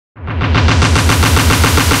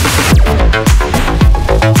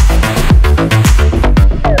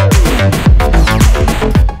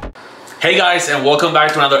Hey guys, and welcome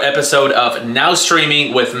back to another episode of Now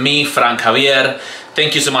Streaming with me, Javier.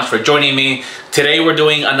 Thank you so much for joining me. Today we're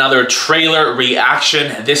doing another trailer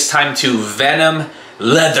reaction, this time to Venom,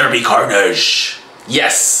 Let There Be Carnage.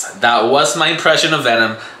 Yes, that was my impression of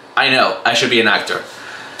Venom. I know, I should be an actor.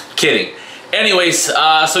 Kidding. Anyways,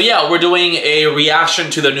 so yeah, we're doing a reaction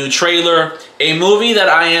to the new trailer, a movie that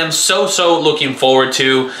I am so looking forward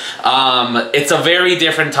to. It's a very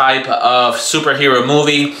different type of superhero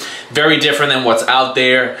movie, very different than what's out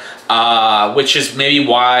there, which is maybe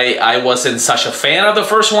why I wasn't such a fan of the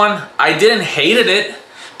first one. I didn't hate it,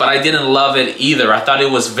 but I didn't love it either. I thought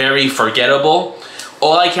it was very forgettable.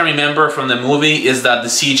 All I can remember from the movie is that the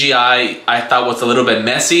CGI I thought was a little bit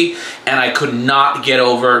messy, and I could not get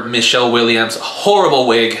over Michelle Williams' horrible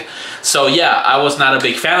wig. So yeah, I was not a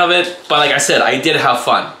big fan of it, but like I said, I did have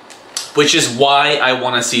fun, which is why I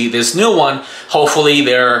want to see this new one. Hopefully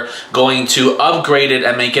they're going to upgrade it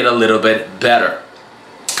and make it a little bit better.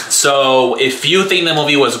 So if you think the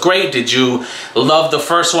movie was great, did you love the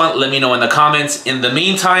first one? Let me know in the comments. In the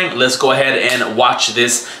meantime, let's go ahead and watch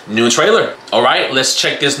this new trailer. All right, let's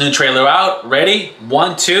check this new trailer out. Ready?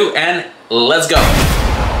 1, 2, and let's go.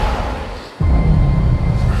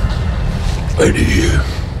 Lady,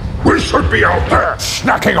 we should be out there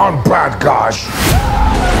snacking on bad guys.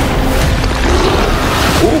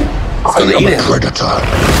 I am a predator.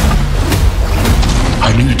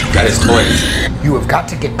 I need to get free. You have got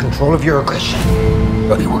to get control of your aggression.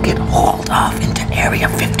 We will get hauled off into Area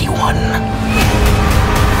 51.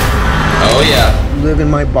 Oh yeah. You live in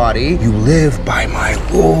my body. You live by my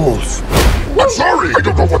rules. I'm sorry. I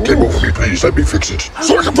don't know what came over me. Please let me fix it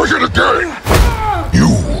so I can break it again. You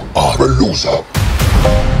are a loser.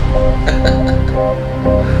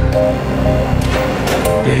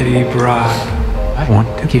 Eddie Brock, I want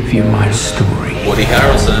to give you my story. Woody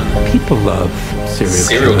Harrelson. People love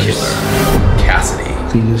serial killers. Cassidy.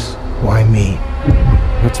 Please, Why me?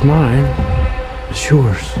 what's mine is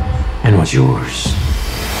yours, and what's yours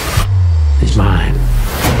is mine.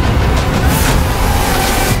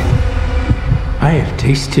 I have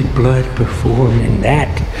tasted blood before, and that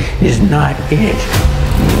is not it.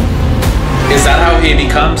 Is that how he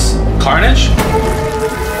becomes Carnage?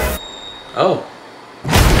 Oh.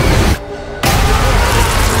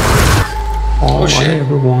 All shit. I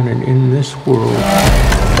ever wanted in this world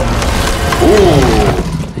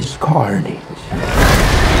Ooh. is carnage.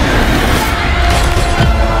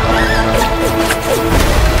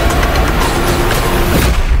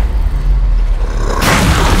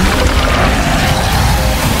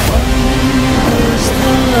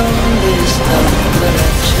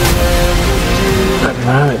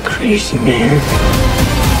 I'm a crazy man.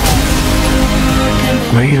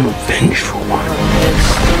 I am a vengeful one.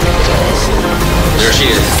 There she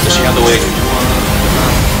is. Does she have the wig?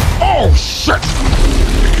 Oh shit!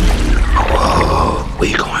 Whoa, where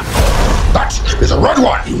you going? That is a red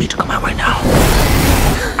one. You need to come out right now.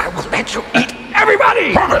 I will let you eat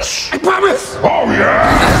everybody. Promise. I promise. Oh yeah.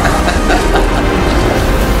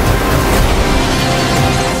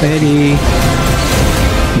 Betty,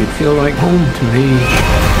 you feel like home to me.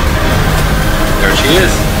 There she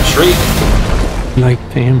is. Shriek. Like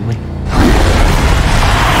family.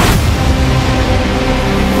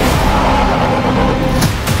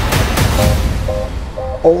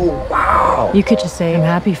 Oh, wow. You could just say I'm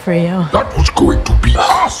happy for you. That was going to be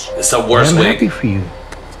us. It's the worst I'm wig. happy for you.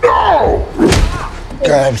 No.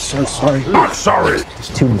 God, I'm so sorry. Not sorry. This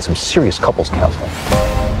dude needs some serious couples counseling.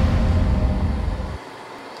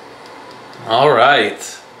 All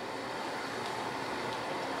right.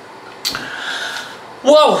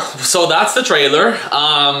 Well, so that's the trailer.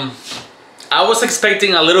 I was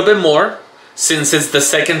expecting a little bit more since it's the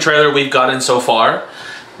second trailer we've gotten so far.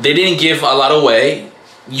 They didn't give a lot away.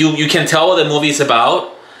 You can tell what the movie's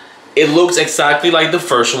about. It looks exactly like the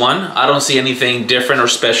first one. I don't see anything different or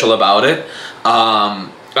special about it.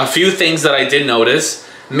 A few things that I did notice.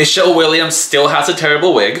 Michelle Williams still has a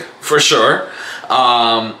terrible wig, for sure.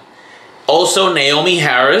 Also, Naomie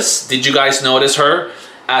Harris. Did you guys notice her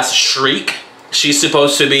as Shriek? She's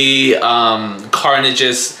supposed to be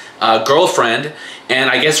Carnage's girlfriend, and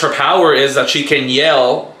I guess her power is that she can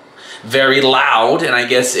yell very loud, and I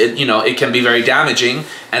guess it can be very damaging.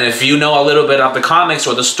 And if you know a little bit of the comics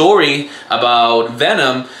or the story about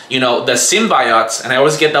Venom, the symbiotes, and I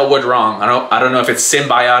always get that word wrong. I don't know if it's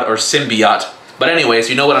symbiote or symbiote, but anyways,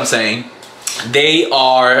 you know what I'm saying. They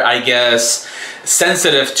are, I guess,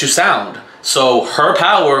 sensitive to sound, so her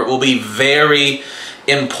power will be very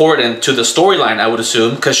important to the storyline, I would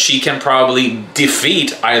assume, because she can probably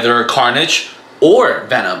defeat either Carnage or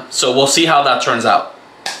Venom. So we'll see how that turns out.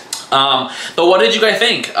 But what did you guys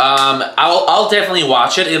think? I'll definitely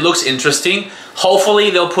watch it. It looks interesting. Hopefully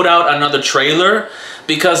they'll put out another trailer,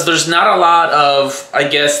 because there's not a lot of, I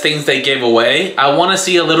guess, things they gave away. I want to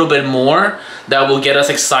see a little bit more that will get us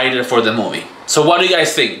excited for the movie. So what do you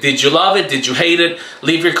guys think? Did you love it? Did you hate it?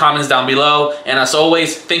 Leave your comments down below. And as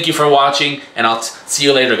always, thank you for watching, and I'll see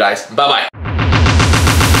you later, guys. Bye-bye.